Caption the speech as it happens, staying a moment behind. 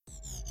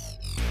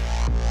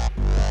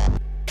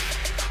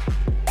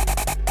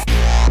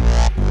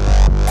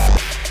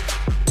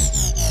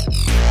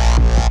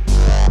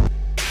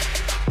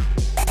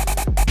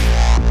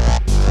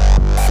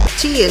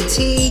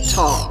T&T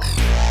Talk.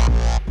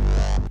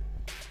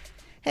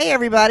 Hey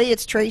everybody,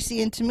 it's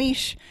Tracy and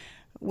Tamish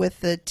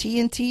with the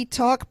T&T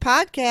Talk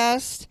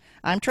podcast.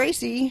 I'm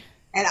Tracy.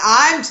 And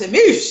I'm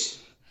Tamish.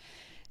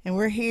 And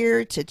we're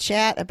here to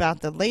chat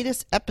about the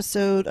latest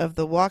episode of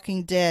The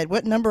Walking Dead.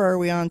 What number are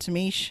we on,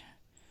 Tamish?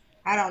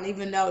 I don't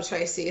even know,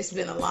 Tracy. It's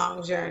been a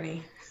long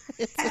journey.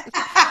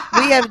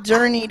 We have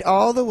journeyed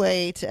all the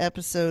way to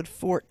episode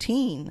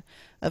 14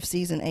 of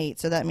season 8,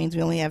 so that means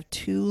we only have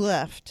 2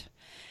 left.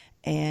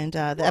 And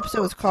the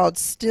episode is called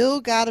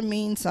Still Gotta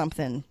Mean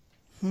Something.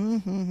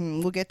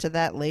 We'll get to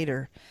that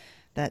later,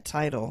 that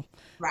title.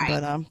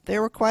 Right. But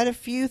there were quite a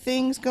few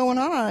things going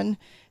on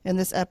in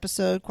this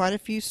episode, quite a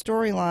few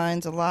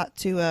storylines, a lot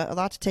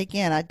to take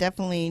in. I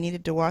definitely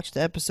needed to watch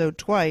the episode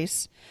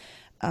twice.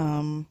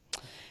 And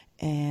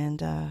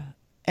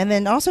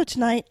then also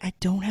tonight, I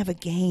don't have a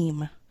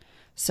game.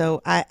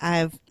 So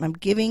I'm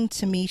giving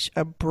Tamish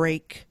a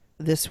break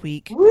this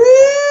week. Woo!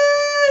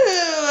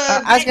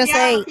 I was going to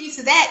say, a piece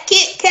of that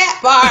Kit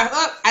Kat bar.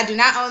 Oh, I do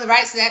not own the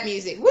rights to that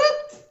music. Woo!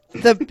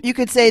 you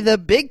could say the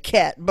Big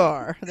Cat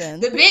bar then.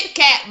 The Big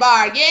Cat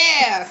bar,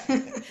 yeah.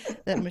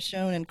 That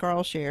Michonne and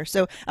Carl share.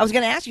 So I was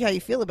going to ask you how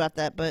you feel about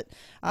that, but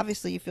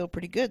obviously you feel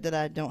pretty good that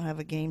I don't have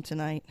a game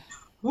tonight.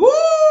 Woo!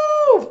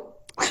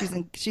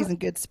 She's in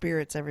good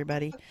spirits,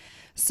 everybody.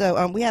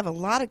 So we have a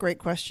lot of great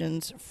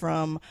questions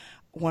from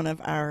one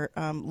of our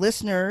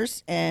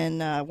listeners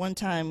and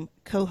one-time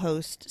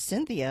co-host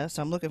Cynthia.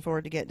 So I'm looking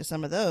forward to getting to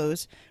some of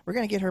those. We're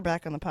going to get her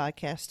back on the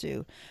podcast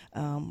too.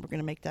 We're going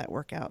to make that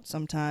work out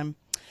sometime.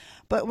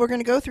 But we're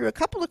going to go through a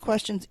couple of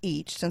questions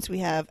each since we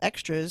have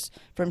extras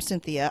from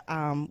Cynthia.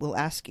 We'll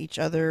ask each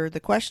other the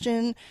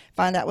question,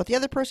 find out what the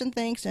other person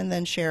thinks, and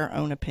then share our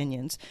own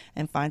opinions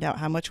and find out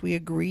how much we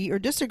agree or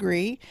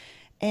disagree.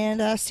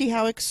 And see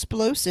how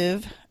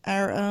explosive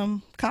our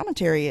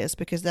commentary is,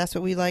 because that's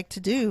what we like to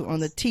do on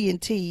the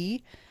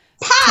T&T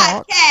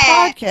Talk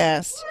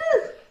podcast.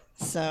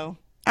 So,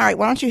 all right,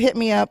 why don't you hit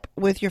me up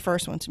with your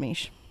first one,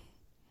 Tamish?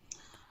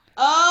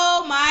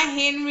 Oh, my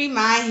Henry,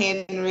 my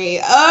Henry.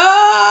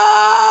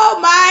 Oh,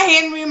 my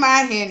Henry, my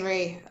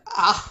Henry.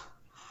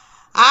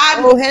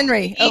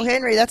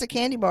 Henry, that's a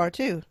candy bar,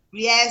 too.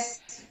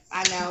 Yes,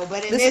 I know,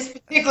 but in this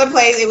particular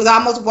place, it was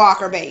almost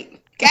Walker bait.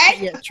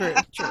 Okay? Yeah, true.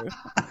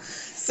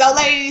 So,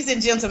 ladies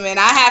and gentlemen,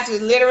 I have to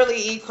literally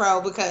eat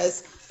crow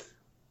because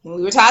when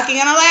we were talking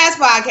on our last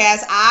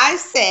podcast, I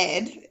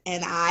said,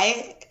 and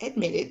I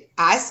admitted,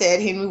 I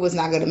said Henry was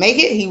not going to make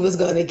it. He was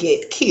going to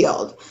get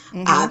killed.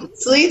 Mm-hmm.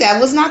 Obviously, that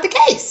was not the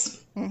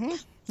case. Mm-hmm.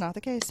 Not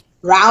the case.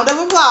 Round of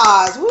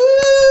applause.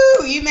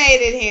 Woo! You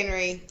made it,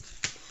 Henry.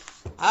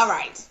 All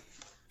right.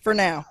 For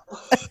now.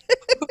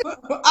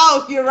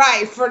 Oh, you're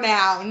right. For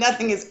now.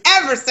 Nothing is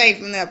ever safe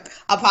in the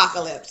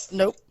apocalypse.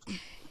 Nope.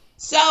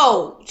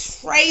 So,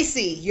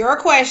 Tracy, your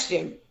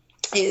question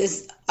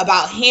is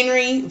about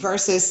Henry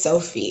versus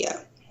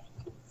Sophia.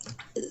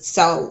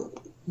 So,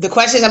 the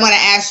questions I'm going to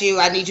ask you,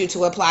 I need you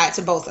to apply it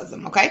to both of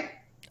them, okay?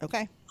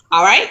 Okay.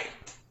 All right.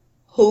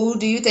 Who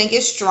do you think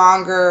is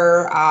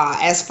stronger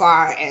as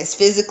far as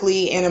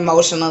physically and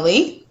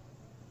emotionally?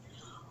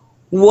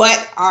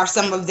 What are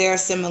some of their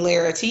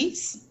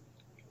similarities?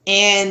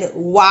 And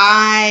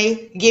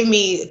why? Give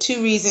me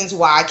 2 reasons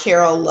why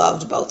Carol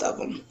loved both of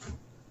them.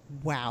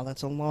 Wow,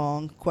 that's a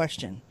long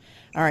question.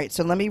 All right,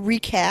 so let me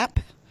recap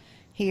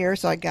here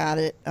so I got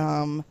it.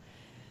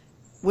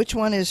 Which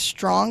one is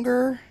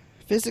stronger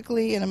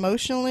physically and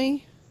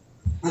emotionally?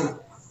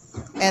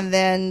 And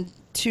then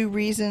 2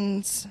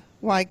 reasons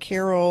why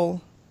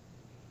Carol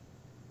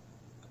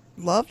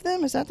loved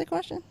them? Is that the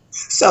question?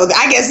 So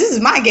I guess this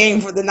is my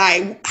game for the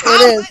night.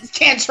 How much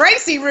can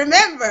Tracy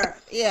remember?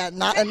 Yeah,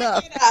 not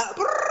enough.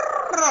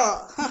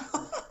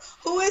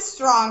 Who is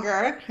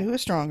stronger? Who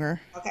is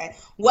stronger? Okay.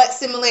 What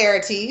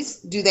similarities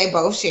do they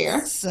both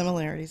share?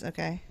 Similarities,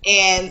 okay.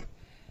 And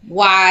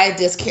why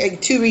does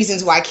 2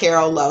 reasons why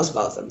Carol loves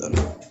both of them?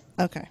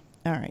 Okay.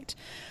 All right.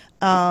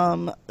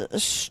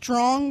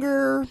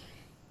 Stronger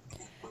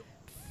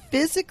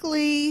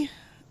physically,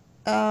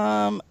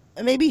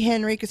 maybe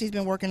Henry, because he's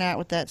been working out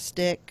with that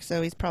stick,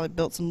 so he's probably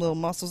built some little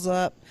muscles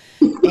up.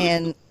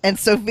 and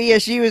Sophia,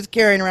 she was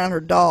carrying around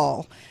her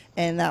doll,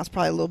 and that's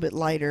probably a little bit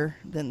lighter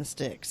than the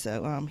stick.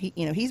 So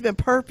he's been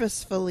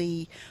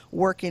purposefully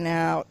working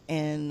out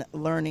and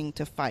learning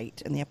to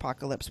fight in the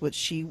apocalypse, which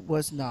she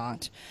was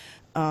not.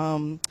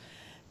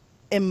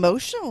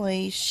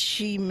 Emotionally,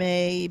 she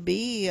may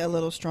be a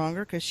little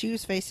stronger because she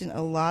was facing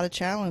a lot of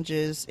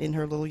challenges in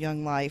her little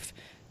young life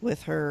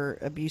with her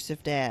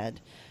abusive dad.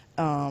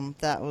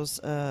 That was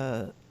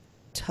a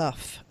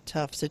tough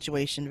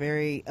situation,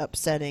 very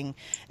upsetting.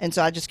 And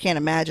so I just can't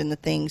imagine the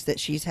things that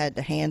she's had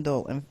to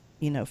handle and,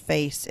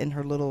 face in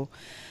her little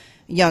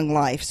young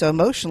life. So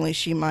emotionally,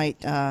 she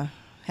might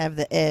have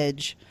the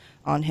edge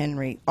on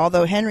Henry.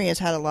 Although Henry has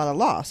had a lot of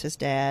loss. His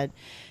dad,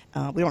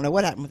 we don't know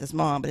what happened with his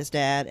mom, but his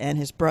dad and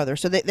his brother.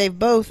 So they've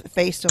both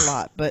faced a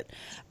lot, but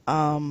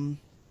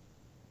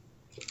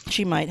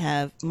she might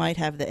have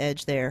the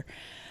edge there.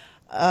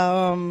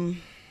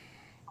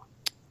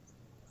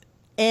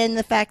 and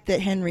the fact that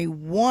Henry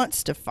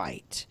wants to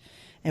fight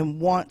and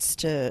wants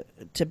to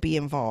be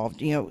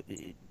involved.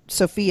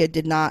 Sophia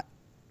did not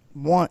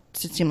want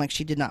to seem like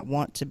she did not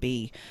want to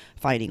be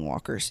fighting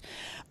walkers,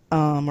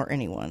 or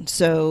anyone.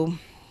 So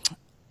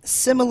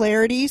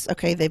similarities.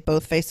 Okay, they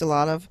both faced a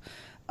lot of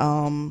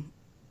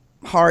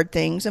hard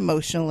things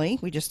emotionally.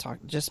 We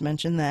just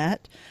mentioned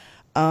that.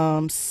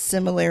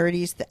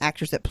 Similarities, the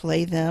actors that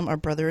play them are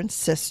brother and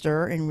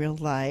sister in real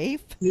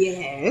life.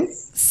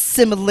 Yes.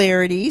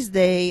 Similarities,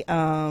 they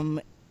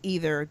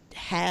either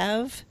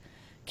have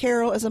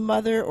Carol as a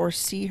mother or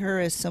see her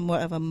as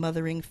somewhat of a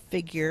mothering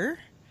figure.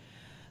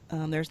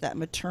 There's that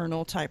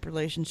maternal type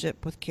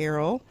relationship with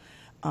Carol.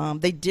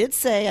 They did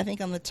say, I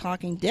think on the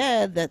Talking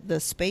Dead, that the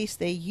space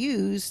they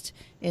used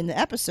in the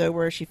episode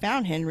where she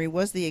found Henry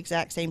was the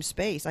exact same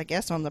space, I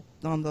guess on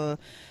the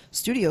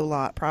studio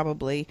lot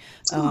probably,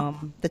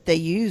 that they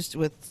used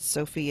with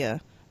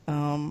Sophia.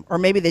 Or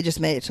maybe they just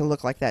made it to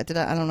look like that.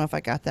 I don't know if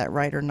I got that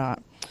right or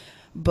not.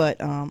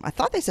 But I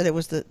thought they said it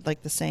was the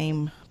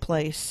same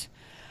place.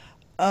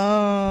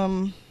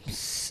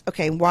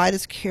 Okay, why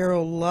does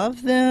Carol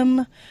love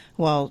them?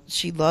 Well,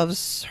 she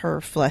loves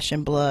her flesh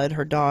and blood,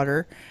 her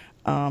daughter.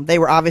 They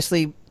were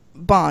obviously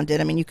bonded.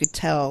 I mean, you could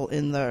tell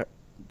in the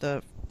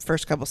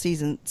first couple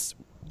seasons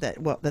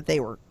that they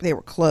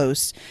were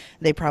close.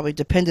 They probably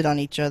depended on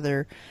each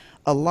other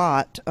a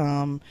lot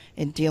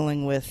in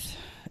dealing with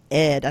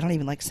Ed. I don't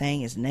even like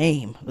saying his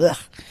name. Ugh.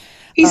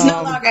 He's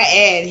no longer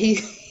Ed.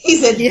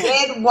 He's a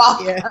dead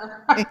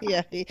walker.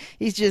 Yeah,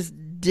 he's just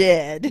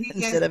dead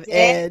instead of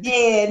dead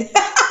Ed.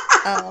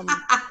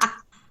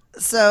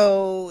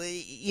 So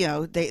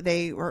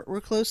they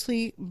were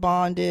closely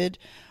bonded.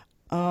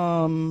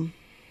 You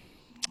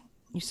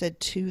said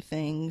two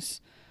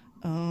things.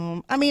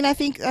 I mean, I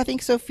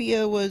think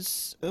Sophia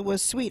was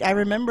sweet. I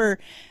remember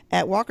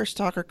at Walker's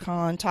Talker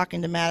Con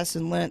talking to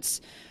Madison Lentz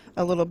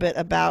a little bit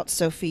about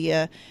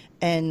Sophia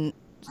and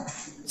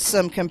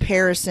some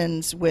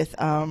comparisons with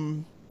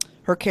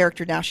her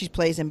character now she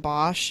plays in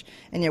Bosch,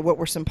 and what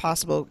were some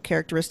possible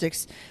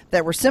characteristics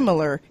that were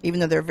similar, even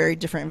though they're very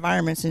different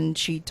environments. And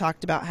she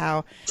talked about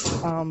how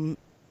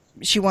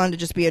she wanted to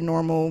just be a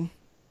normal,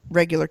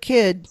 regular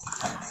kid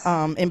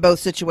in both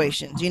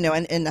situations,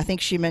 and I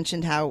think she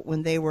mentioned how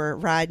when they were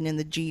riding in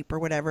the Jeep or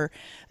whatever,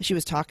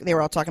 they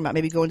were all talking about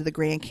maybe going to the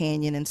Grand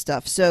Canyon and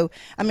stuff. So,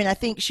 I mean, I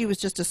think she was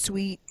just a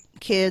sweet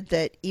kid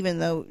that even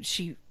though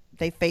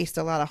they faced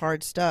a lot of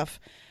hard stuff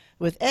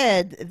with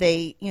Ed,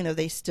 they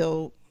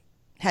still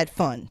had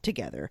fun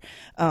together,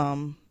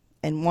 and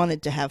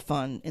wanted to have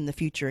fun in the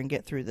future and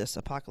get through this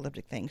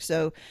apocalyptic thing.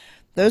 So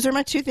those are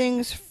my two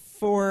things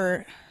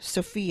for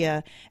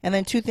Sophia. And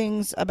then two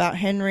things about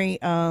Henry.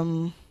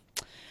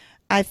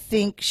 I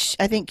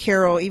think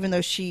Carol, even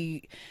though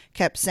she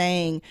kept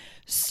saying,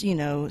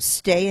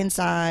 stay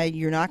inside,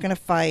 you're not going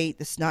to fight,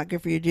 it's not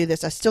good for you to do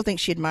this, I still think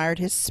she admired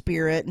his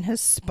spirit and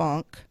his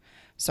spunk.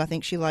 So I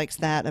think she likes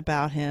that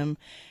about him.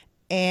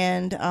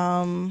 And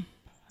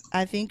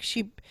I think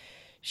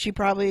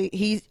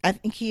I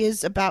think he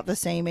is about the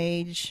same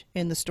age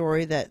in the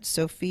story that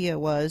Sophia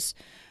was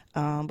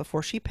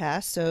before she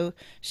passed. So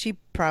she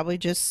probably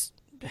just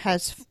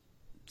has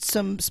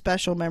some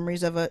special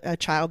memories of a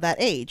child that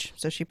age.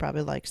 So she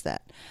probably likes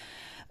that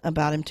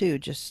about him too.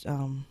 Just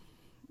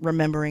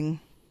remembering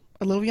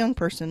a little young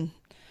person.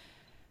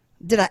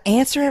 Did I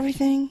answer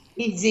everything?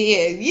 You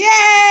did.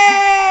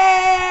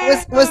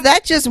 Yeah. Was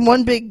that just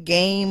one big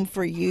game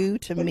for you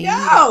to me?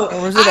 No.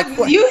 Or was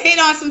it you hit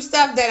on some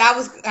stuff that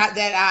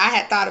I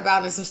had thought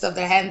about and some stuff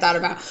that I hadn't thought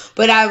about.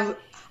 But I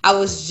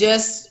was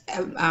just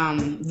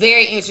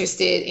very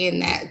interested in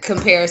that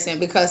comparison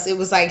because it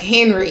was like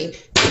Henry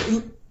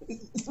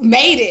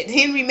made it.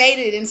 Henry made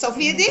it, and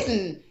Sophia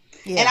didn't.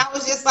 Yeah. And I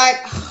was just like,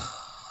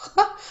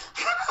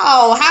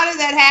 how did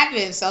that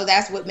happen? So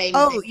that's what made me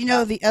think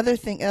the other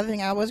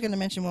thing I was going to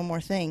mention one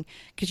more thing,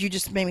 because you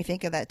just made me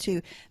think of that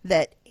too,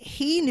 that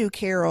he knew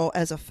Carol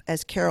as a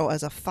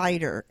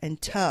fighter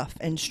and tough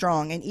and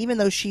strong. And even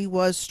though she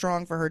was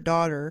strong for her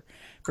daughter,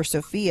 for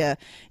Sophia,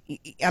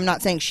 I'm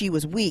not saying she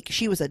was weak.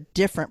 She was a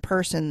different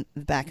person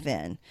back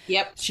then.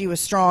 Yep. She was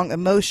strong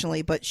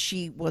emotionally, but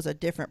she was a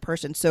different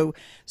person. So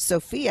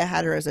Sophia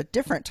had her as a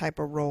different type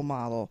of role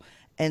model.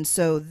 And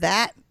so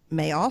that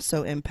may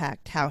also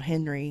impact how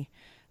Henry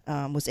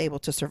was able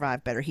to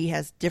survive better. He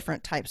has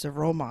different types of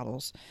role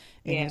models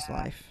in his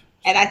life.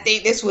 And I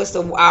think this was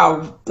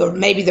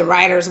maybe the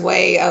writer's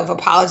way of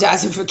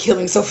apologizing for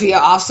killing Sophia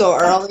off so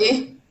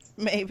early.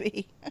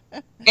 Maybe.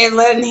 And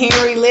letting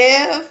Henry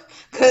live.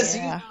 Because,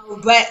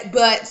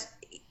 but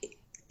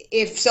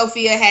if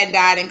Sophia had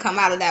died and come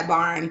out of that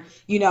barn,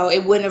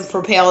 it wouldn't have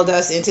propelled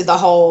us into the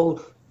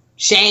whole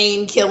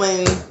Shane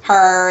killing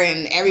her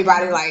and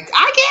everybody like,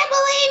 I can't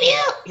believe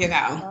you,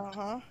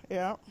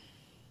 Yeah.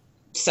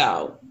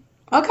 So,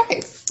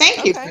 okay.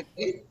 Thank you.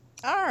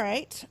 All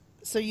right.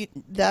 So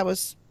that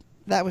was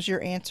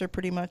your answer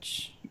pretty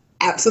much.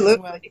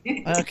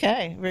 Absolutely.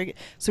 Okay. Very good.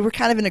 So we're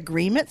kind of in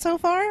agreement so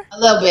far? A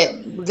little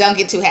bit. Don't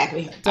get too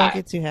happy. Don't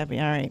get too happy.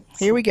 All right.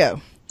 Here we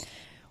go.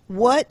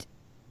 What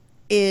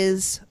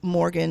is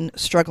Morgan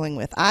struggling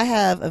with? I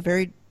have a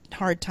very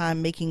hard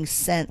time making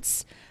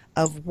sense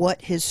of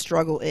what his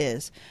struggle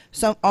is.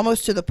 So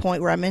almost to the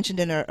point where I mentioned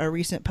in a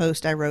recent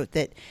post I wrote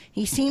that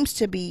he seems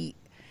to be,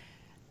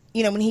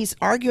 when he's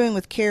arguing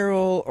with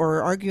Carol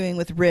or arguing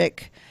with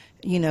Rick,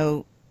 you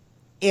know,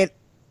 it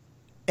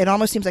it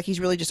almost seems like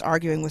he's really just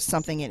arguing with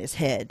something in his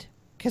head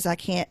because I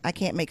can't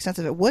make sense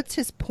of it. What's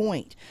his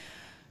point?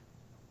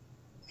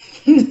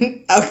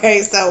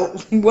 Okay, so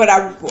what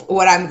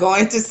I'm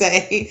going to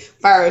say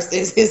first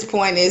is his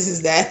point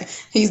is that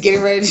he's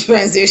getting ready to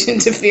transition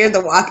to Fear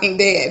the Walking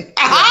Dead.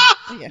 Yeah.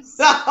 Yeah.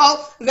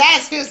 So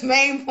that's his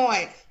main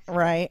point.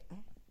 Right.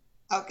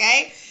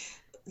 Okay.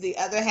 The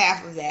other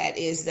half of that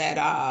is that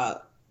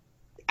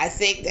I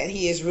think that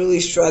he is really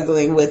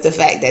struggling with the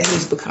fact that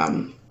he's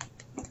become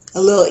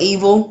a little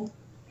evil,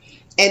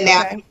 and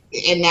now Okay.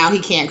 and now he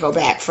can't go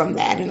back from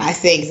that. And I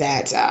think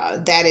that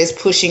that is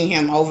pushing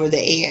him over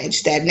the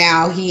edge. That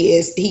now he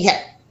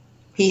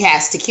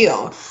has to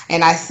kill,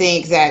 and I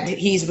think that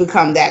he's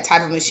become that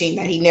type of machine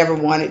that he never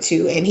wanted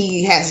to, and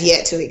he has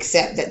yet to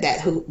accept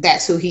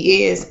that's who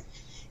he is,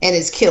 and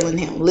it's killing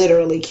him,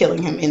 literally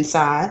killing him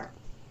inside.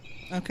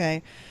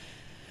 Okay.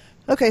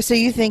 Okay, so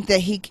you think that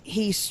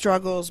he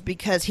struggles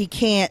because he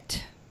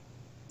can't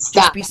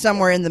just Stop. be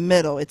somewhere in the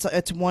middle. It's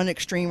one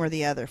extreme or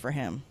the other for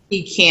him.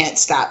 He can't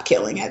stop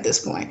killing at this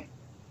point.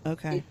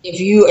 Okay. If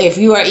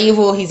you are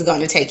evil, he's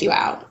going to take you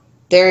out.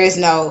 There is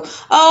no,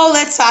 oh,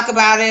 let's talk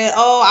about it.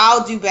 Oh,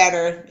 I'll do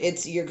better.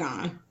 It's you're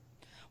gone.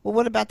 Well,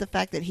 what about the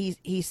fact that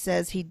he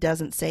says he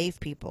doesn't save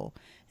people?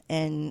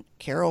 And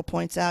Carol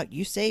points out,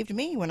 "You saved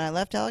me when I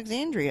left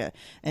Alexandria."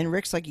 And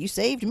Rick's like, "You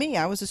saved me.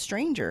 I was a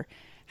stranger."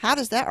 How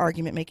does that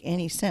argument make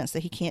any sense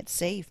that he can't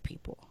save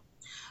people?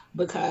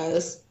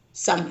 Because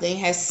something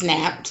has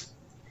snapped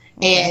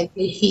Okay. and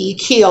he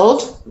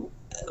killed.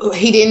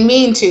 He didn't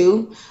mean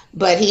to,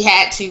 but he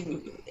had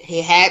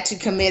to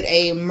commit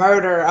a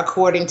murder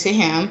according to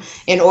him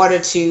in order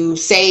to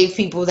save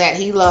people that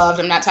he loved.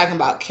 I'm not talking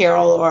about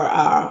Carol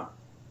or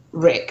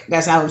Rick.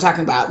 That's not what I'm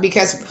talking about.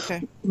 Because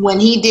Okay. when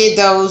he did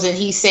those and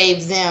he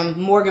saved them,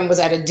 Morgan was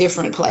at a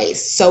different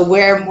place. So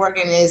where Mhm.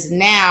 Morgan is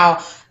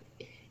now,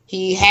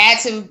 he had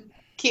to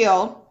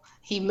kill.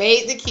 He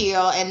made the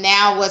kill, and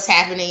now what's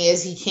happening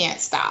is he can't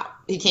stop.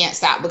 He can't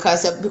stop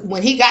because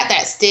when he got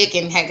that stick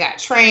and had got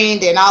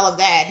trained and all of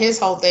that, his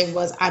whole thing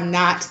was, "I'm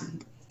not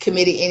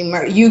committing any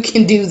murder. You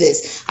can do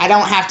this. I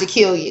don't have to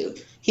kill you."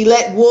 He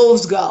let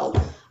wolves go.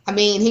 I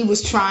mean, he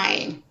was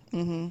trying,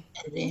 Mhm.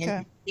 and then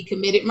Okay. he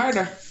committed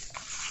murder.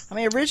 I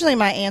mean, originally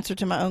my answer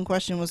to my own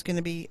question was going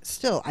to be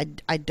still,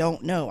 I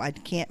don't know. I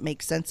can't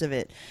make sense of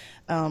it.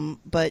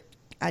 But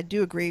I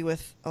do agree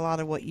with a lot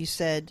of what you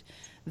said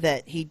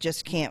that he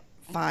just can't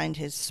find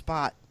his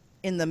spot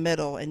in the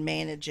middle and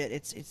manage it.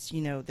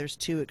 There's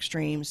two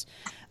extremes.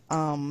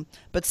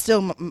 But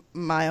still,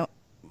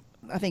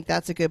 I think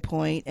that's a good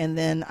point. And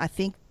then I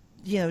think,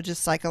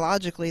 just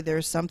psychologically,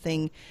 there's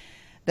something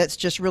that's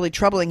just really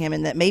troubling him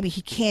and that maybe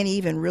he can't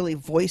even really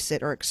voice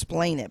it or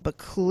explain it, but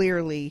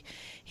clearly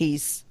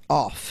he's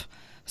off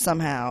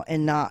somehow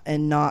and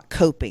not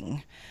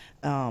coping.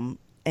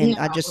 And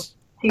I No, just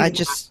I he's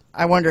not. just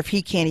I wonder if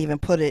he can't even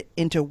put it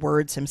into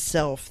words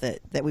himself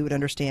that we would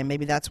understand.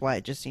 Maybe that's why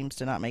it just seems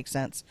to not make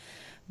sense.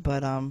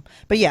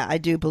 But yeah, I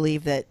do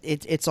believe that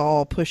it's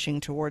all pushing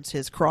towards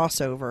his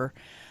crossover.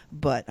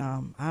 But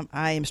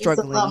I am It's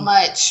a little struggling.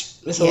 much.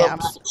 It's a Yeah, little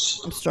much.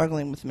 I'm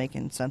struggling with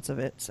making sense of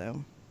it.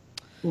 So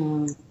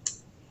Mm.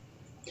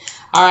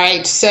 All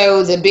right,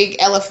 so the big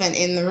elephant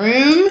in the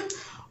room.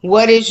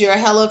 What is your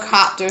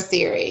helicopter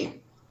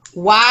theory?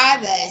 Why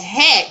the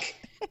heck?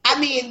 I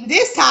mean,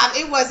 this time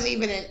it wasn't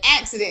even an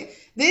accident.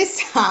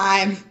 This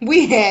time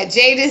we had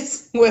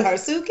Jadis with her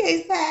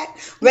suitcase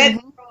packed, ready to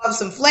hmm throw up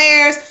some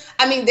flares.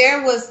 I mean,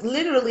 there was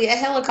literally a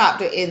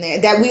helicopter in there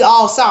that we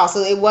all saw.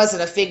 So it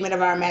wasn't a figment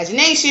of our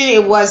imagination.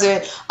 It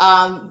wasn't,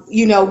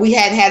 we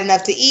hadn't had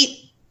enough to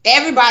eat.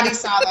 Everybody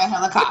saw that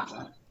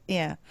helicopter.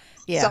 yeah,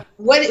 So yeah.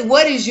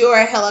 what is your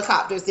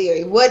helicopter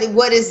theory? What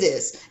is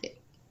this?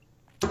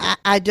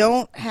 I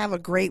don't have a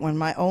great one.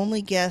 My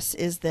only guess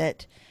is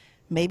that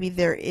maybe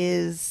there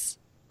is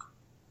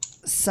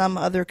some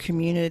other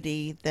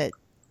community that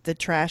the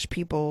trash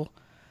people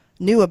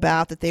knew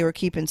about that they were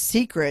keeping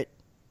secret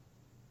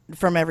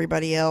from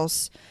everybody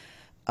else,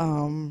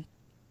 um,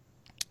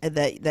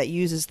 that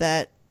uses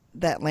that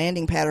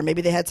landing pad, or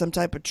maybe they had some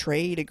type of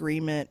trade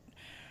agreement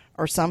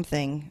or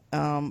something.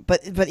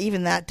 But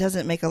even that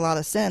doesn't make a lot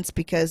of sense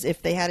because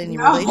if they had any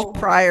No.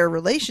 prior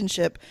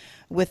relationship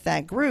with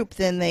that group,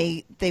 then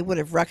they would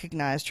have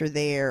recognized her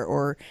there,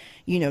 or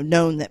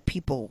known that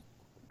people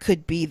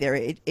could be there.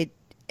 It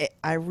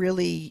I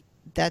really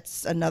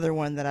That's another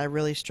one that I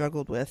really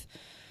struggled with.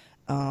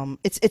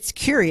 It's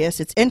curious,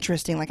 it's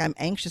interesting. Like I'm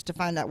anxious to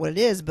find out what it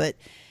is, but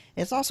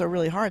it's also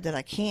really hard that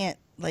I can't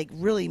like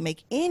really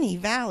make any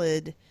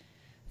valid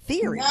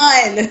theory.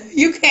 None.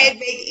 You can't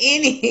make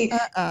any.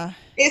 Uh-uh.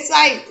 It's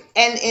like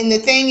and the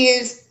thing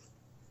is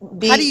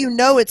How do be you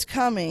know it's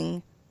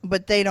coming,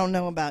 but they don't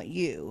know about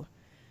you?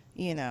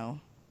 You know.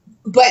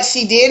 But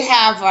she did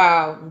have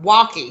a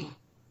walkie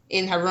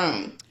in her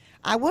room.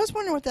 I was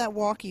wondering what that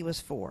walkie was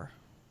for.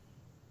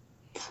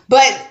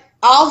 But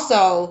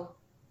also,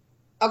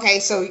 okay,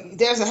 so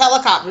there's a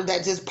helicopter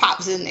that just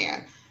pops in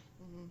there.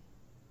 Hmm.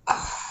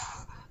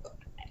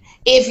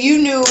 If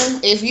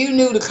you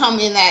knew to come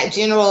in that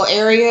general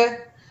area,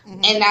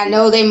 Hmm. and I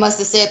know they must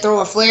have said throw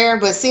a flare,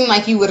 but it seemed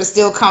like you would have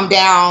still come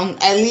down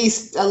at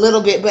least a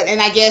little bit. But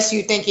and I guess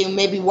you're thinking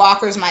maybe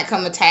walkers might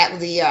come attack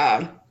the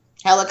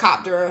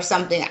helicopter or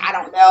something. I Hmm.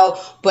 don't know,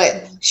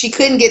 but Hmm. she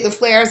couldn't get the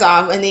flares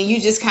off, and then you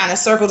just kind of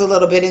circled a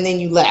little bit, and then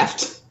you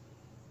left.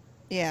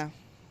 Yeah.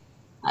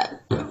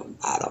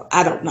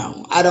 I don't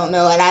know. I don't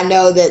know, and I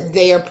know that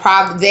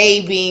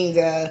they being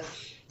the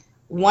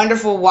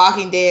wonderful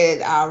Walking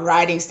Dead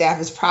writing staff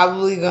is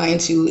probably going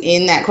to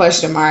end that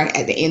question mark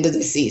at the end of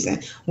the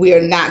season. We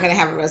are not going to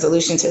have a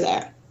resolution to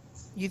that,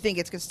 You think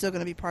it's still going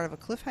to be part of a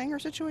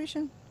cliffhanger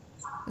situation?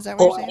 Is that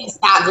what you're or saying? it's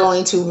not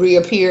going to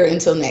reappear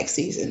until next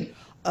season.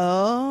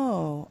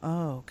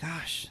 Oh,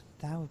 gosh.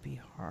 That would be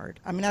hard.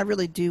 I mean, I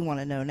really do want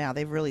to know now.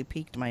 They've really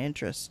piqued my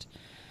interest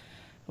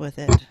with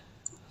it.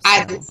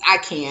 So, I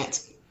can't.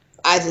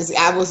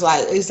 I was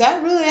like, is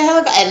that really a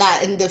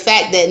helicopter? And the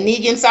fact that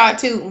Negan saw it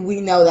too, we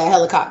know that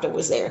helicopter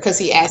was there because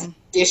he asked hmm.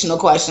 additional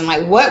question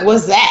like, what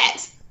was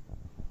that?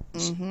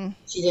 Hmm.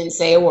 She didn't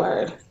say a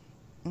word.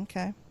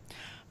 Okay.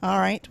 All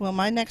right. Well,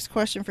 my next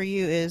question for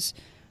you is,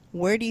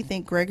 where do you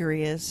think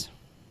Gregory is?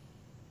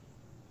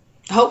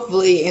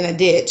 Hopefully in a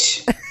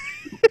ditch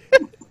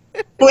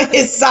with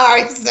his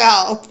sorry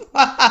self.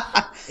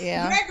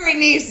 Yeah. Gregory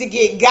needs to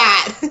get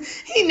got.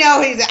 He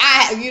know he's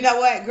I. You know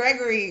what?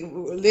 Gregory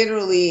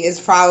literally is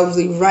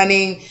probably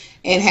running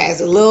and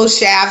has a little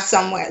shaft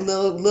somewhere,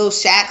 little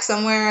shack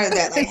somewhere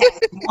that like has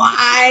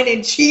wine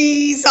and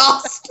cheese all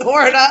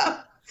stored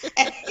up.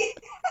 And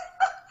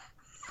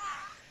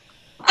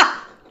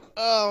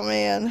Oh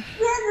man.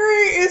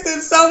 Gregory is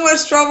in so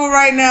much trouble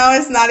right now.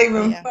 It's not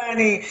even Yeah.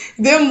 funny.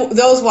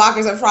 Those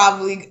walkers are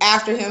probably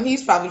after him.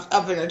 He's probably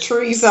up in a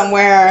tree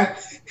somewhere.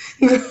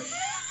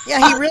 Yeah,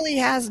 he really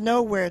has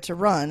nowhere to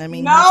run. I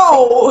mean,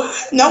 No,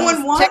 no one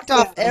he's wants ticked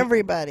off him.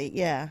 everybody.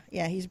 Yeah.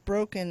 Yeah, he's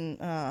broken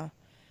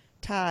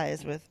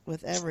ties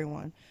with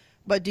everyone.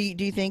 But do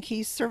you think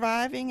he's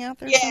surviving out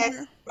there Yes,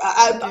 somewhere?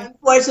 You do.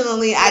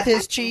 unfortunately, With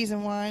his cheese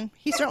and wine?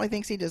 He certainly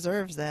thinks he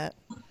deserves that.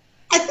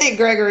 I think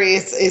Gregory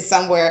is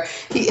somewhere.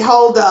 He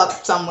holed up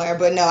somewhere,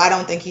 but no, I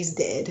don't think he's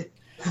dead.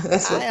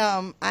 That's what.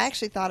 I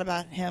actually thought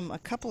about him a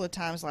couple of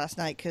times last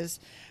night cuz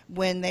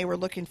when they were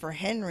looking for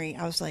Henry,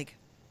 I was like,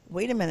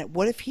 "Wait a minute.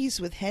 What if he's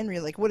with Henry?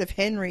 Like what if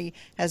Henry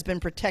has been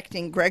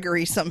protecting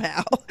Gregory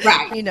somehow?"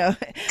 Right, you know.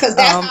 because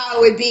that's Um how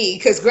it would be.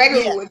 Because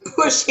Gregory yeah. would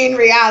push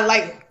Henry out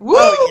like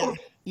Oh yeah. woo,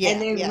 and Yeah,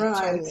 then yeah, run.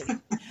 totally.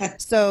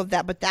 So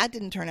but that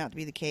didn't turn out to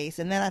be the case.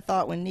 And then I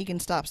thought when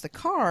Negan stops the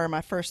car,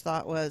 my first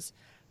thought was,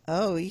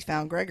 oh, he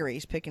found Gregory.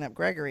 He's picking up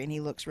Gregory, and he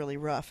looks really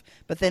rough.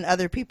 But then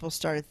other people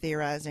started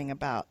theorizing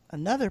about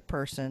another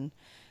person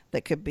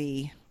that could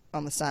be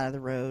on the side of the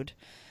road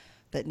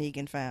that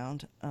Negan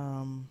found.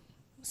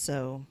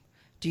 So,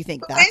 do you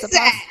think Who that's a is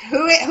that?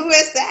 Who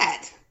is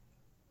that?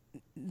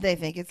 They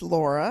think it's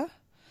Laura,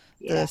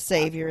 Yeah, the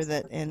savior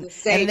that, the and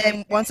savior.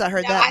 then once I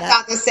heard No, that, I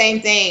thought the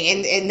same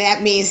thing, and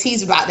that means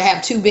he's about to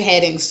have two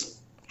beheadings.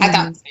 I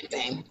thought mhm. the same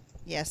thing.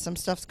 Yeah, some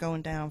stuff's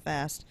going down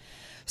fast.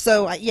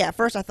 So yeah, at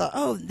first I thought,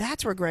 oh,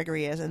 that's where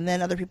Gregory is, and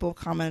then other people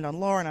commented on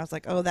Laura, and I was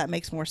like, oh, that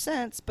makes more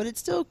sense. But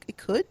it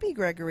could be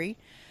Gregory.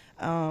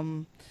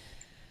 Um,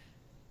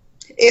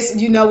 It's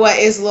you know what?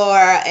 It's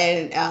Laura,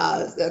 and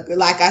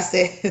like I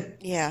said,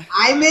 yeah,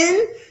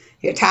 Hyman,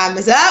 your time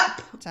is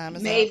up. time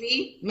is up.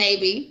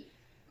 Maybe.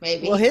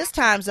 Well, his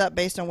time's up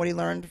based on what he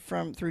learned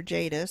from through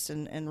Jadis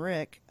and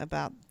Rick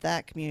about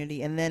that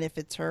community, and then if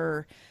it's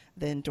her,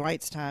 then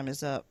Dwight's time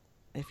is up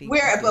if he We're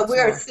saw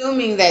her.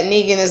 assuming that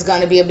Negan is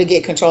going to be able to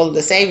get control of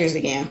the Saviors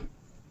again.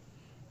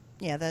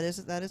 Yeah, that is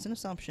an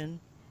assumption.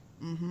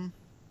 Hmm.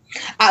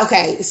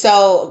 Okay,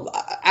 so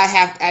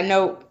I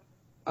know.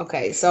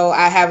 Okay, so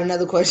I have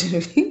another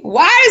question.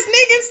 Why is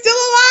Negan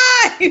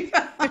still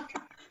alive?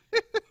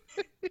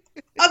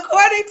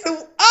 According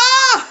to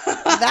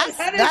That's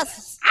that is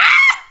that's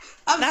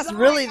I'm that's sorry,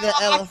 really the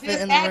y'all. I elephant just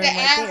in the had to room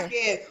right ask there.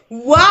 it.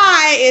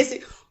 Why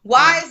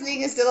Yeah. is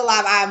Negan still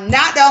alive? I'm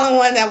not the only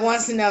one that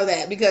wants to know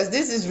that because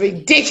this is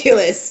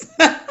ridiculous.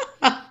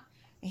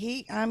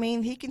 I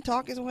mean, he can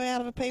talk his way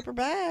out of a paper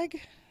bag.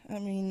 I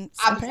mean,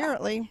 I'm sorry.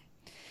 apparently.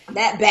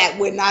 That bat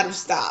would not have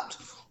stopped.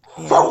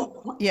 Yeah.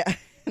 Yeah.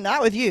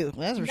 Not with you,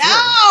 that's for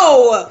sure.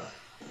 No.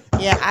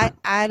 Yeah,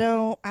 I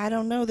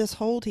don't know this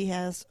hold he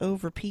has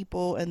over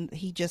people, and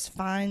he just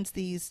finds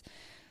these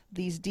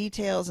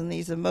details and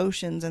these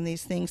emotions and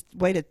these things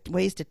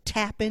ways to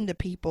tap into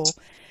people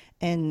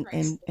and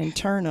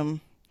turn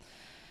them.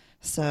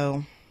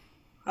 So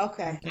I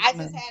Okay. don't I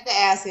just know. had to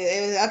ask it.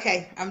 It was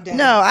okay. I'm done.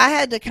 No, I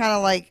had to kind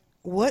of like,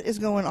 what is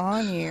going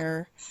on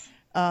here?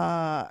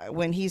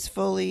 When he's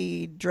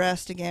fully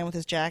dressed again with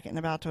his jacket and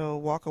about to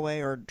walk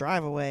away or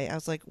drive away, I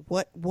was like,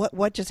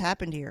 what just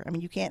happened here? I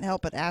mean, you can't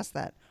help but ask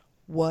that.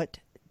 What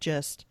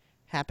just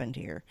happened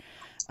here?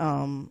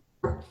 Um,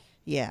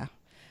 yeah,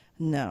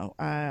 no,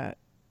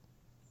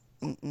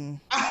 mm-mm.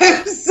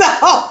 So,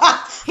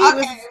 He okay,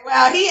 was.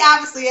 well, he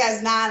obviously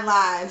has 9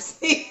 lives.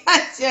 He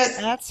just,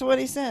 That's what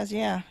he says.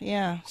 Yeah,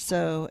 yeah.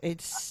 So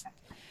it's,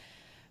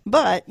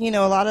 but you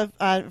know, a lot of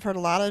I've heard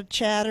a lot of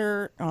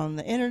chatter on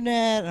the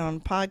internet and on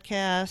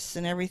podcasts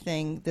and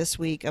everything this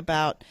week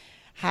about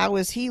how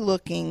is he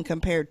looking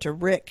compared to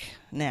Rick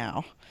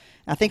now.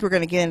 I think we're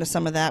going to get into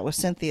some of that with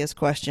Cynthia's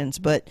questions,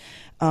 but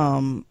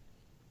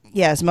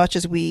yeah, as much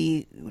as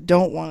we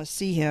don't want to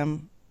see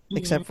him,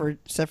 except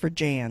for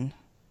Jan,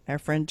 our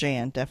friend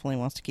Jan definitely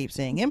wants to keep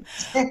seeing him.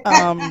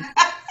 Um,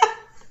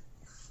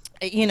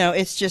 you know,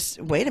 it's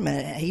just wait a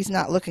minute, he's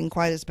not looking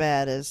quite as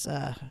bad as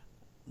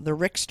the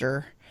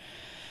Rickster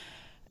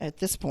at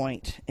this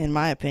point, in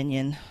my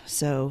opinion.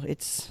 So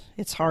it's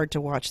hard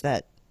to watch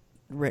that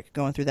Rick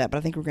going through that. But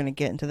I think we're going to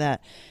get into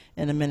that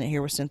in a minute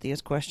here with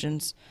Cynthia's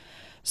questions.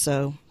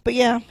 So, but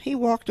yeah, he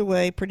walked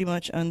away pretty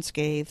much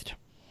unscathed.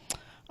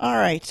 All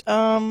right.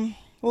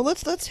 Well,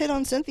 let's hit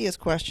on Cynthia's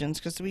questions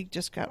because we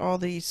just got all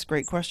these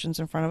great questions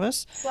in front of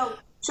us. so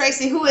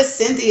Tracy, who is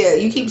Cynthia?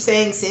 You keep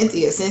saying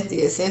Cynthia,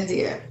 Cynthia,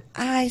 Cynthia.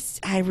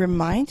 I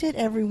reminded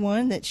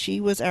everyone that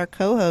she was our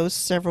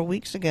co-host several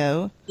weeks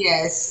ago.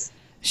 Yes.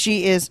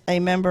 She is a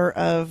member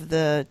of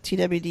the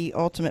TWD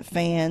Ultimate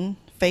Fan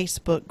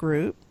Facebook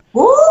group,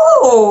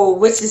 Ooh,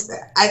 which is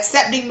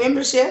accepting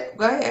membership.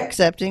 Go ahead.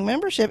 accepting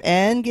membership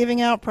and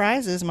giving out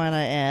prizes, might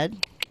I add.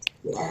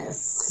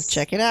 So Yes.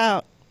 check it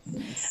out.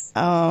 Yes.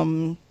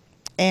 Um,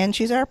 and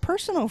she's our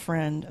personal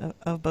friend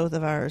of both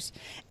of ours.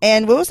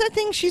 And what was that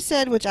thing she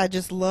said, which I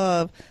just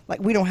love?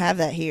 Like, we don't have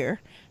that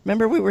here.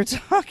 Remember, we were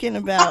talking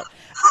about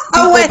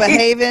Oh, people wait.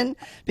 behaving,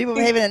 people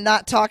behaving and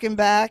not talking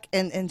back.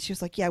 And she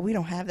was like, yeah, we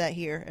don't have that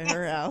here at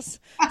her house.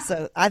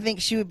 So I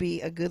think she would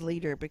be a good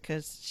leader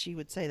because she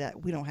would say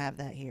that we don't have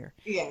that here.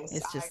 Yes,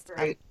 It's I just,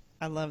 agree.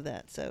 I love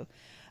that.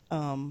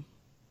 Um,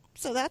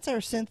 so that's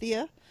our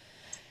Cynthia.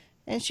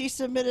 And she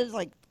submitted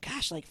like,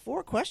 gosh, like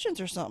 4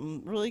 questions or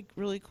something. Really,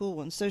 really cool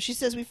ones. So she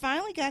says, we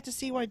finally got to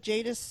see why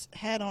Jadis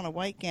had on a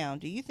white gown.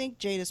 Do you think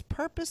Jadis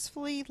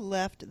purposefully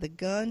left the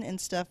gun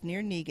and stuff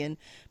near Negan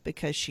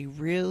because she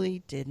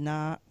really did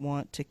not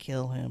want to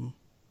kill him?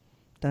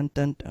 Dun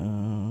dun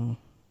dun.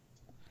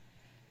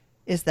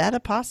 Is that a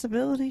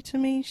possibility,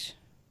 Tamish?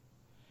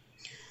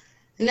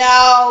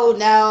 No,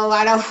 no,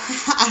 I don't.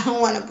 I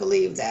don't want to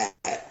believe that.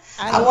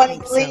 I I don't want to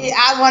think believe. so.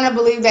 I want to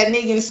believe that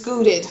Negan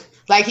scooted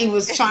like he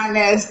was trying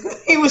to.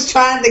 He was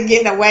trying to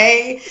get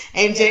away,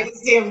 and Yeah,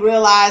 James didn't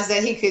realize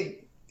that he could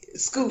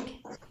scoot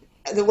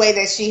the way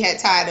that she had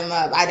tied him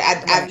up. I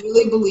right.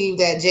 really believe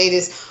that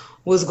Jadis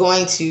was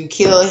going to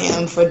kill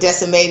him for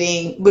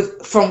decimating,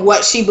 from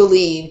what she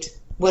believed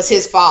was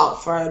his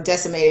fault for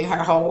decimating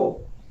her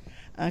whole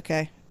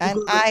Okay. And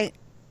group.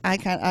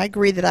 I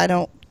agree that I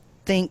don't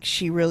think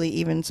she really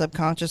even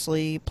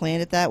subconsciously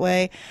planned it that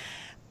way.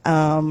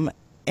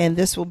 And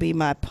this will be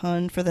my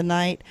pun for the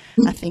night.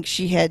 I think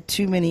she had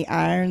too many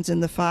irons in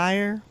the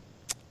fire.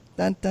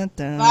 Dun dun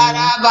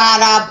Bada dun.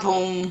 bada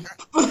boom.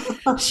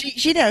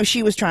 She knows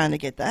she was trying to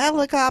get the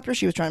helicopter.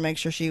 She was trying to make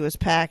sure she was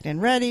packed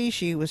and ready.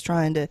 She was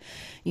trying to,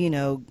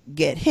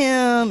 get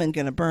him and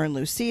going to burn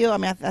Lucille. I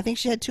mean, I think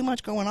she had too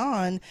much going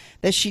on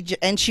that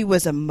and she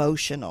was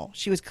emotional.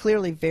 She was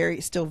clearly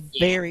still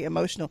Yeah. very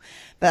emotional,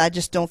 but I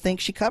just don't think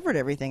she covered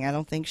everything. I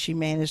don't think she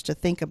managed to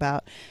think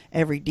about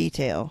every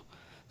detail.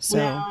 No,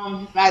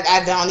 So,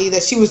 I don't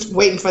either. She was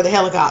waiting for the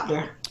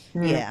helicopter.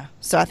 Mm. yeah.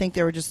 So I think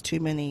there were just too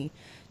many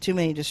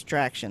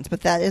distractions.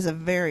 But that is a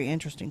very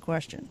interesting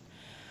question.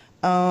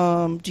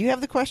 Do you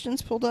have the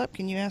questions pulled up?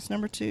 Can you ask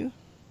number 2?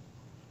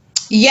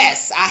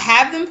 Yes, I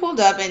have them pulled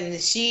up, and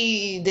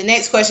the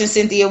next question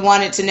Cynthia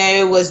wanted to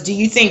know was, do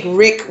you think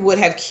Rick would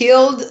have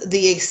killed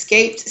the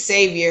escaped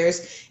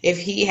saviors if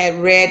he had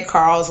read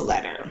Carl's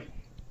letter?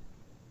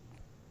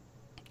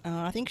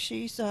 I think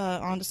she's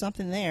onto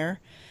something there.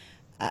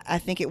 I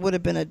think it would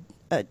have been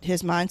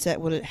his mindset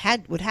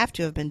would have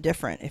to have been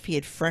different if he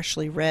had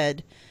freshly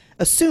read,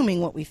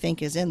 assuming what we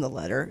think is in the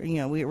letter.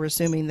 We were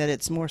assuming that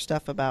it's more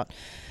stuff about,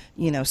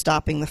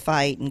 stopping the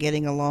fight and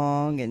getting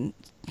along and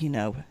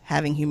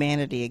having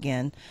humanity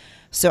again.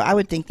 So I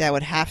would think that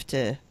would have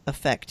to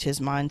affect his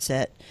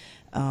mindset.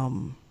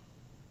 Um,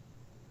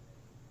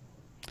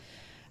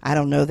 I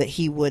don't know that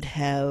he would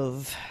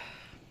have.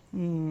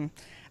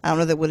 I don't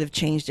know that would have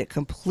changed it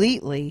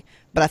completely,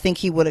 but I think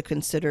he would have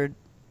considered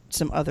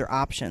some other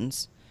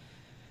options.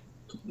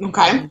 What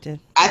Okay.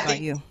 I about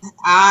think you?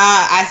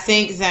 I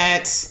think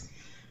that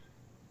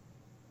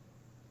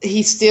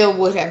he still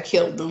would have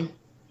killed them.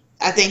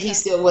 I think he Okay.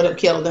 still would have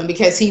killed them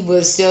because he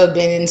would still have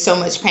been in so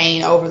much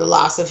pain over the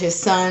loss of his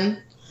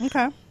son.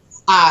 Okay.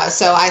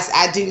 So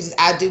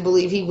I do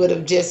believe he would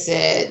have just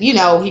said, he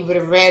would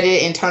have read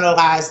it,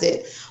 internalized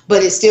it,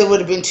 but it still would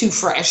have been too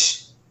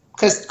fresh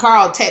because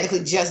Carl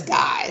technically just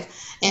died,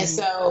 and Hmm.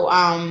 so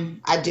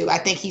I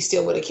think he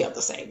still would have killed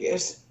the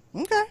saviors.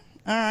 Okay.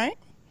 All right.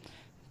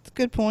 It's a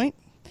good point.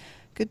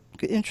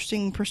 good,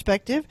 interesting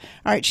perspective.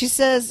 All right, she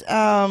says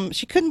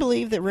she couldn't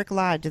believe that Rick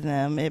lied to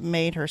them. It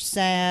made her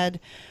sad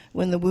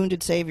when the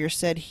wounded savior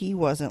said he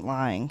wasn't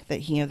lying,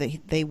 that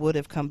they would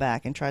have come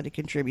back and tried to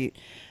contribute.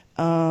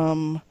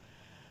 Um,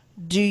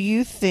 do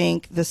you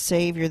think the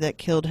savior that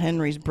killed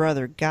Henry's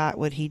brother got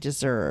what he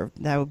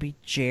deserved? That would be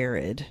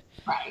Jared.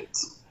 Right.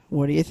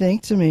 What do you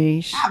think,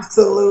 Tamish?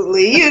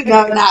 Absolutely. You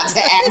know not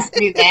to ask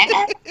me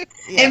that.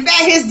 Yeah. In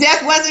fact, his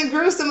death wasn't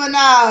gruesome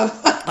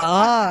enough.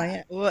 Ah,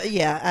 yeah. Well,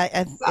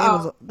 yeah.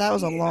 So, That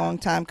was a yeah. long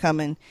time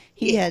coming.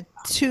 He Yeah. had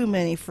too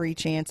many free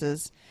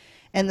chances,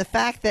 and the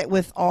fact that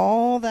with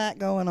all that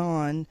going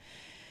on,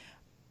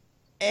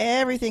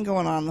 everything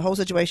going on, the whole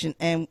situation,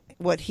 and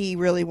what he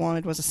really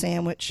wanted was a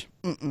sandwich.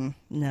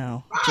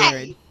 No,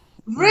 Jared. Right.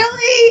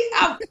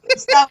 Really?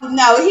 So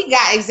no, he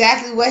got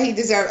exactly what he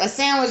deserved. A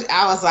sandwich.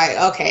 I was like,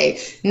 okay,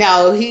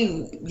 no,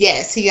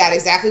 yes, he got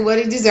exactly what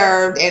he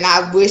deserved, and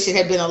I wish it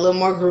had been a little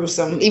more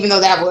gruesome, even though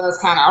that was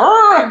kind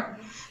of.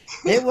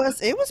 It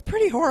was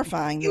pretty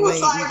horrifying He the was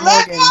way like,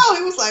 let Morgan. go.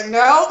 He was like,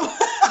 no.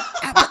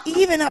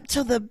 Even up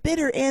to the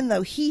bitter end,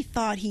 though, he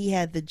thought he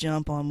had the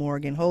jump on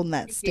Morgan, holding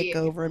that stick Yeah.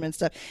 over him and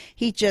stuff.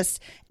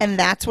 And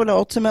that's what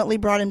ultimately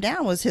brought him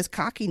down was his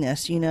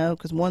cockiness,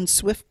 because one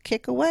swift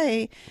kick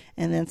away,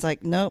 and then it's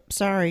like, nope,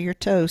 sorry, you're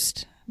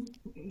toast.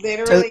 To-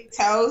 Literally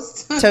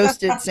toast.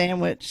 Toasted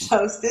sandwich.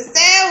 Toasted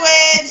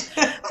sandwich.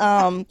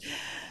 Um,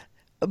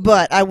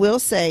 but I will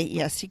say,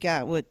 yes, he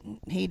got what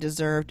he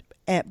deserved.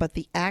 But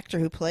the actor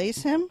who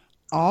plays him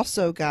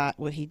also got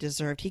what he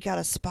deserved. He got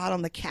a spot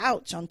on the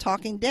couch on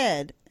Talking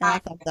Dead, and I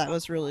thought that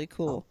was really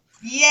cool.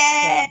 So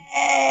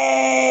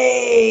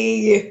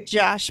Yay!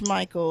 Josh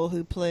Michael,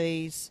 who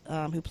played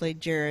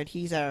Jared,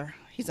 he's a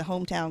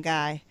hometown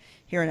guy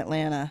here in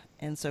Atlanta,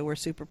 and so we're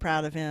super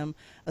proud of him.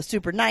 A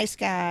super nice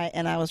guy,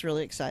 and I was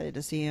really excited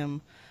to see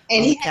him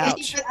And on the he had to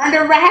keep couch. it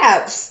under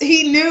wraps.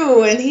 He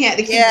knew, and he had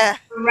to keep it Yeah,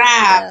 under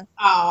wraps.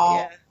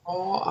 yeah,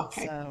 Oh, yeah.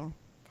 okay. So.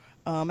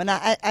 And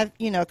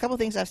a couple of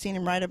things I've seen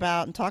him write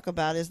about and talk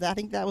about is that I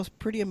think that was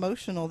pretty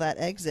emotional, that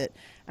exit.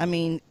 I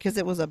mean, because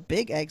it was a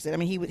big exit. I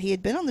mean, he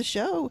had been on the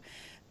show,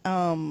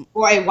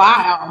 For a back,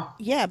 while.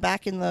 yeah,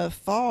 back in the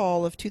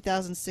fall of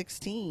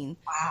 2016,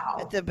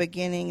 at Wow. the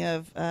beginning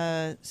of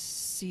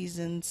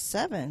season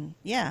 7.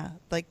 Yeah,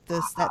 like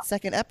that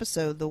second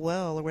episode, the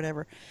well or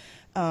whatever.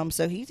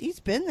 So he's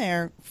been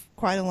there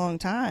quite a long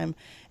time,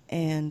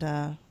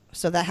 and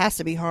so that has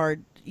to be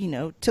hard,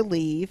 to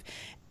leave.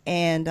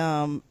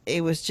 And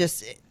it was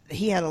just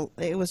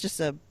it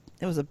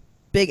was a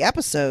big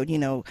episode.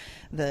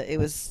 It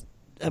was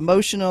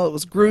emotional. It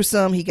was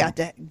gruesome. He got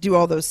to do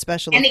all those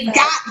special And he effects.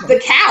 got the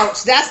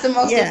couch. That's the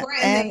most Yeah,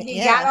 important thing. and He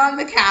got yeah, on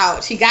the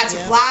couch. He got to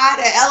yeah, fly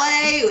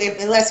to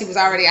LA, unless he was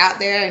already out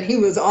there, and he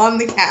was on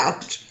the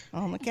couch.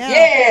 on the couch,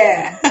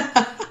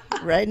 Yeah.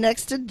 right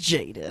next to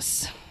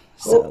Jadis.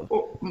 Oh, So,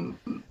 oh,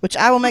 which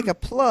I will make a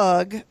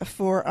plug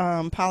for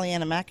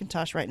Pollyanna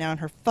McIntosh right now in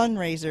her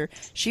fundraiser.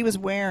 She was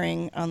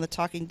wearing on the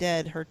Talking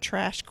Dead her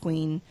Trash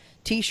Queen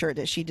T-shirt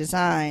that she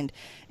designed.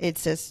 It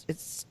says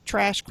it's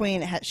Trash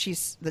Queen.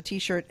 The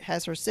T-shirt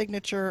has her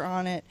signature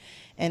on it,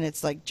 and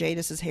it's like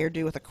Jadis's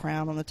hairdo with a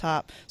crown on the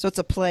top. So it's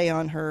a play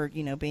on her,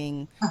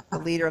 being the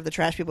leader of the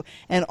trash people.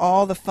 And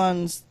all the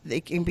funds,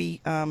 they can be,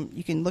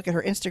 you can look at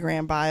her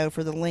Instagram bio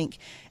for the link,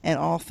 and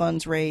all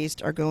funds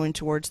raised are going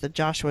towards the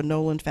Joshua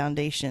Nolan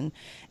Foundation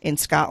in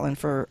Scotland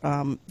for,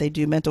 they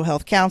do mental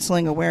health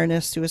counseling,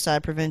 awareness,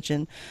 suicide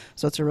prevention.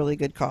 So it's a really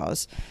good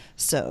cause.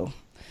 So,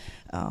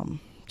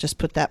 just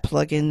put that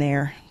plug in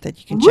there that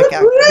you can woo, check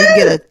out. You can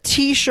get woo. a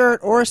T-shirt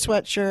or a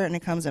sweatshirt, and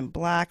it comes in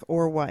black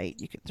or white.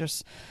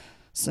 There's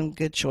some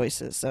good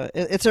choices. So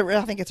I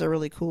think it's a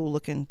really cool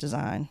looking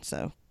design.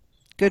 So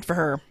good for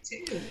her.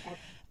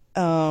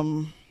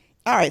 All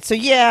right. So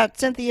yeah,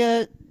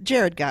 Cynthia,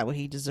 Jared got what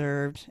he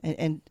deserved,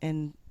 and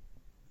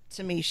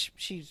to me,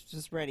 she's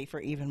just ready for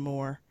even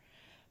more.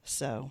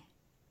 So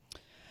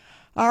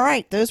all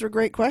right, those were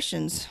great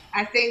questions.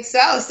 I think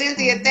so.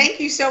 Cynthia, Hmm. thank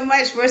you so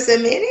much for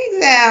submitting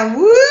them.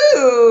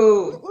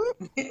 Woo! Whoop,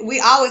 whoop. We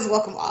always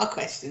welcome all Keep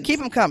questions.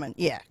 them coming.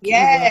 Yeah, we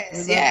Yes,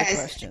 love the yes.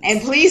 And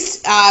questions.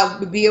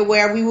 please be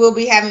aware we will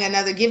be having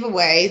another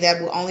giveaway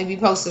that will only be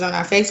posted on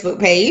our Facebook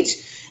page.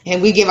 And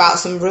we give out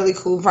some really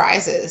cool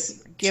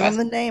prizes. Give them Trust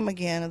the me. name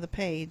again of the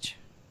page.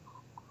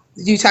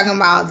 You talking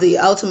about the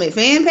Ultimate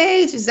Fan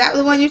page? Is that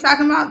the one you're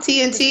talking about? Is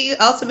TNT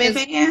Ultimate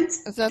is Fans?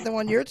 is that the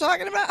one you're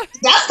talking about?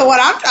 That's the one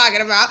I'm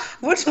talking about.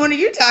 Which one are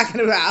you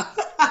talking about?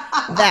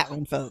 That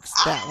one, folks.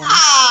 That one.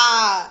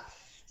 Ah!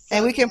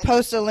 And So, we can yes,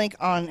 post a link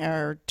on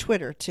our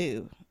Twitter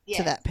too to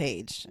yes, that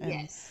page. And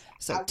yes.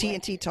 so I will.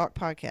 TNT Talk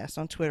Podcast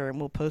on Twitter, and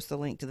we'll post the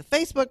link to the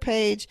Facebook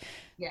page,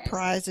 Yes,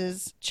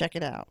 prizes. Check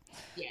it out.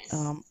 yes.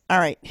 All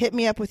right, hit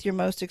me up with your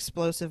most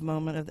explosive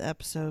moment of the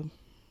episode.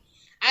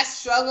 I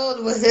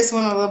struggled with this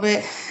one a little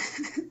bit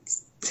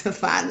to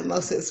find the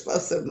most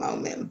explosive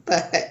moment,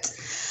 but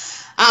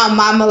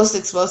my most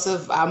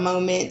explosive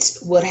moment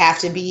would have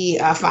to be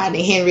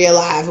finding Henry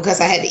alive because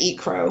I had to eat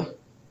crow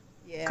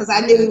Yeah, because I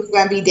me knew he too. was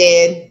going to be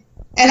dead.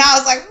 And I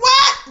was like,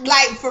 what?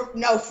 like for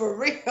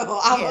real.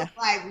 I was Yeah.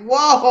 like,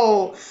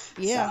 whoa.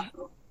 Yeah.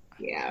 So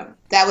yeah,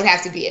 that would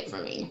have to be it for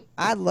me.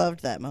 I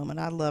loved that moment.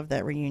 I loved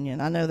that reunion.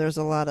 I know there's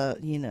a lot of,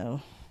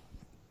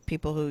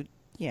 people who,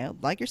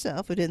 like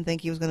yourself, who didn't think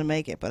he was going to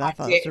make it, but I I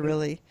thought it was a did.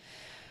 really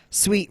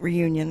sweet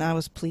reunion. I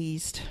was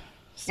pleased.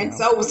 And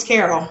So, so was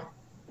Carol.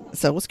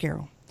 so was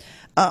Carol.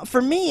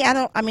 For me,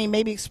 I mean,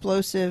 maybe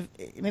explosive,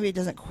 maybe it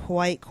doesn't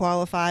quite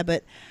qualify,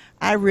 but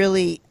I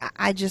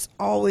just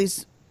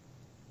always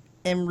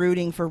am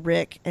rooting for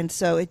Rick, and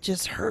so it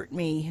just hurt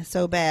me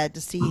so bad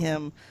to see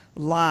him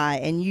lie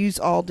and use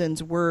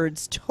Alden's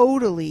words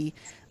totally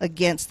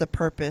against the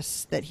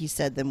purpose that he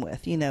said them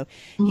with. He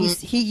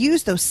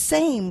used those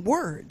same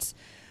words,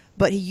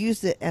 but he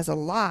used it as a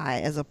lie,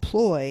 as a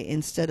ploy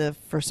instead of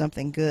for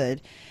something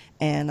good,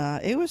 and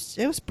it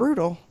was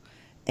brutal.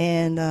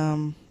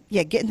 And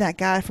yeah, getting that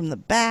guy from the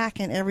back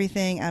and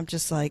everything, I'm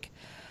just like,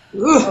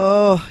 Ugh.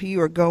 oh,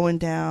 you are going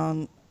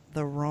down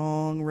the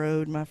wrong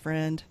road, my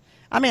friend.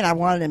 I mean, I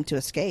wanted him to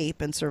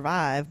escape and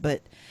survive,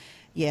 but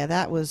yeah,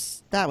 that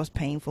was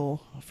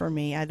painful for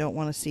me. I don't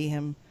want to see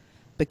him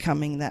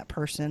becoming that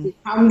person.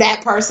 I'm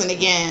that person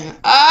again.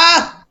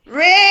 Ah,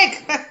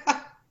 Rick.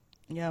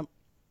 Yep.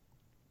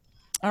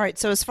 All right.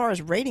 So as far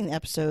as rating the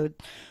episode,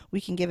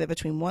 we can give it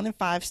between 1 and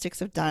 5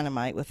 sticks of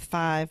dynamite, with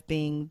 5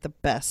 being the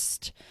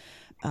best.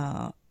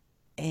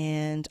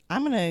 And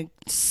I'm gonna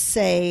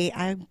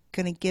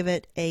give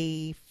it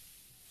a.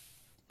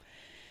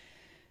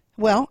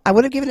 Well, I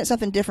would have given it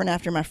something different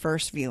after my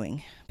first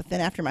viewing, but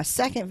then after my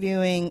second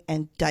viewing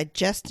and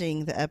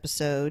digesting the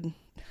episode,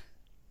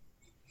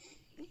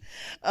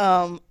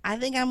 I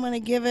think I'm going to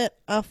give it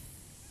a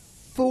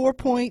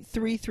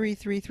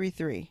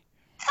 4.33333.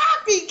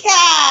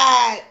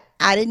 Copycat.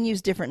 I didn't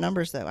use different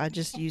numbers though. I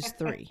just used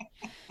 3.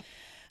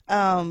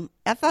 I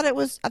thought it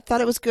was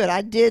good. I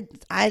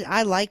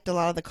liked a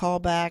lot of the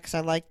callbacks.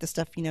 I liked the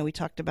stuff, we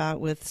talked about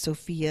with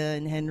Sophia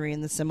and Henry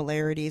and the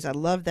similarities. I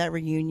loved that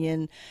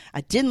reunion. I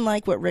didn't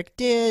like what Rick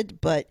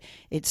did, but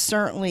it's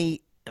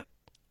certainly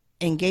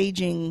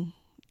engaging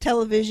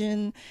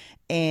television,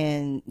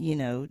 and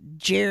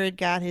Jared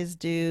got his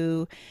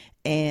due,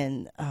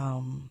 and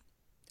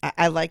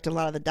I liked a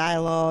lot of the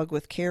dialogue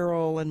with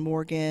Carol and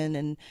Morgan,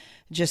 and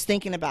just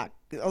thinking about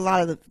a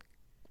lot of the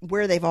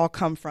where they've all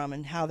come from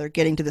and how they're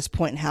getting to this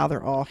point and how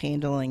they're all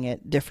handling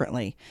it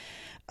differently.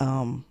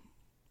 And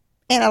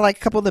I like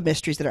a couple of the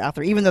mysteries that are out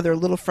there, even though they're a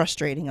little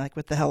frustrating, like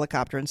with the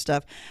helicopter and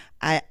stuff.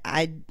 I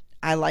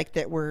like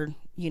that we're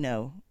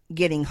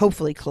getting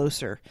hopefully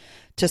closer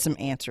to some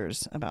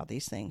answers about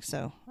these things.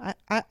 So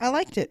I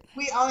liked it.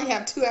 We only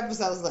have 2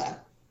 episodes left.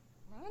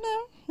 I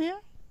know, yeah,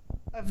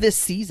 of this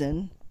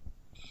season.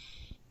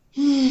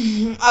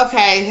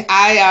 Okay,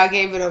 I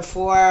gave it a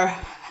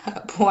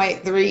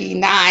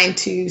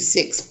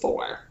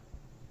 4.39264.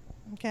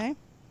 Okay.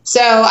 So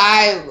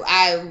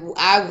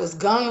I was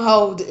gung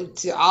ho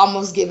to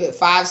almost give it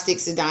 5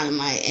 sticks of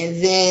dynamite,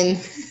 and then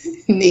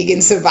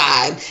Negan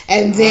survived,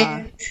 and Uh,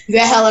 then the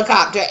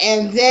helicopter,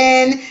 and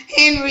then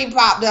Henry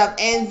popped up,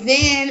 and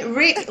then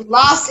Rick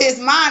lost his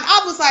mind.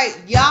 I was like,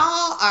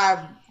 y'all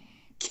are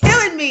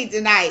killing me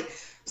tonight.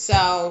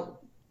 So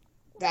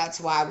that's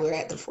why we're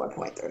at the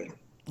 4.3.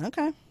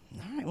 okay.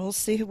 All right. We'll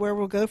see where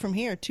we'll go from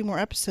here. 2 more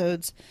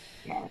episodes.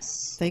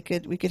 Yes. We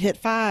could hit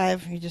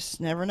 5. You just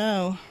never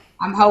know.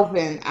 I'm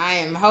hoping. I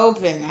am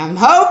hoping. I'm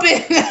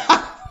hoping.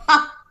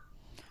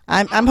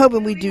 I'm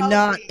hoping we Really do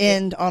not hoping.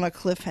 end on a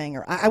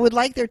cliffhanger. I would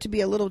like there to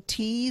be a little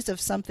tease of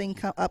something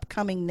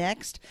upcoming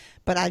next,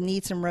 but I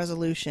need some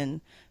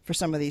resolution for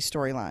some of these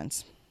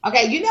storylines.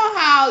 Okay, you know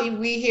how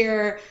we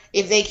hear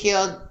if they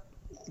kill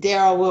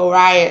Daryl, we'll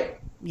riot.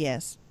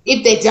 Yes.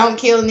 If they don't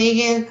kill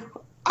Negan,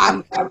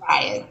 I'm gonna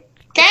riot.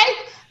 Okay?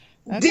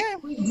 Okay.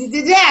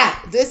 Yeah,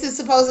 this is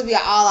supposed to be an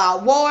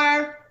all-out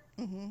war.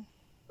 Hmm.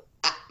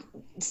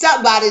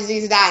 Somebody's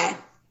needs to die.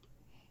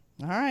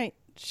 All right.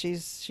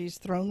 She's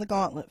thrown the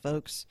gauntlet,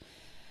 folks.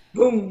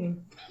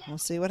 Boom. We'll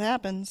see what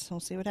happens. We'll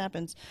see what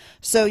happens.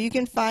 So you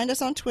can find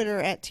us on Twitter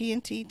at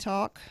TNT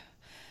Talk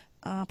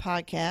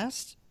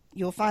Podcast.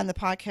 You'll find the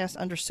podcast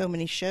under So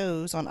Many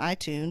Shows on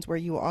iTunes, where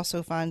you will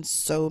also find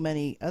so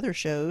many other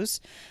shows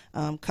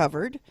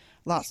covered.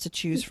 Lots to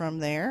choose from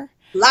there.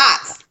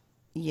 Lots.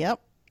 Yep.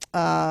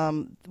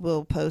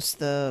 We'll post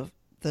the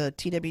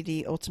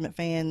TWD Ultimate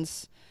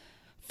Fans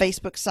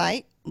Facebook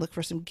site. Look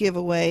for some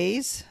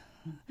giveaways.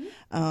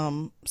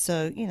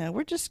 So,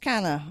 we're just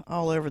kind of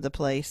all over the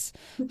place.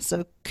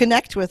 So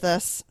connect with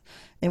us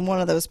in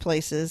one of those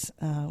places.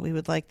 We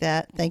would like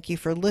that. Thank you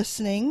for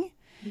listening.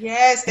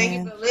 Yes, thank you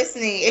And for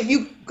listening. If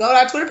you go to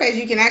our Twitter page,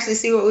 you can actually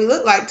see what we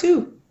look like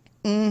too.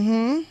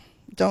 mm-hmm.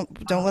 Don't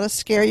let us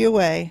scare you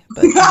away.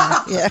 But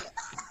yeah,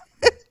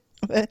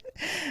 but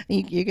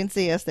you can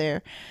see us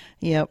there.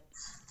 Yep.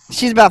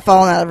 She's about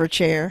falling out of her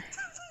chair.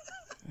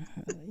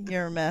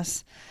 You're a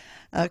mess.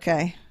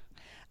 Okay.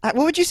 What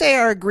would you say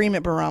our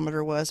agreement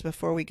barometer was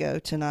before we go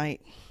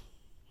tonight?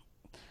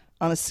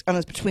 On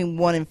a between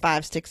 1 and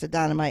 5 sticks of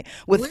dynamite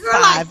with We were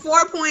like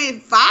 5.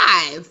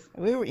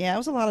 4.5. Yeah, it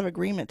was a lot of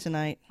agreement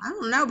tonight. I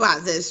don't know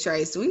about this,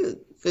 Trace. We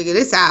Figure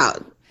this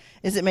out.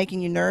 Is it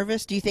making you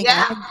nervous? Do you think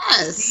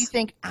Yes.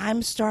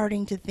 I'm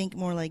starting to think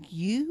more like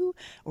you,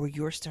 or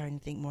you're starting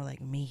to think more like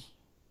me?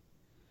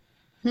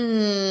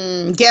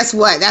 Guess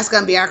what? That's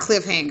going to be our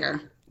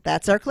cliffhanger.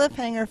 That's our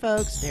cliffhanger,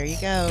 folks. There you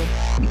go.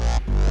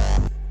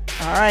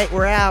 All right,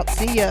 we're out.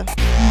 See ya.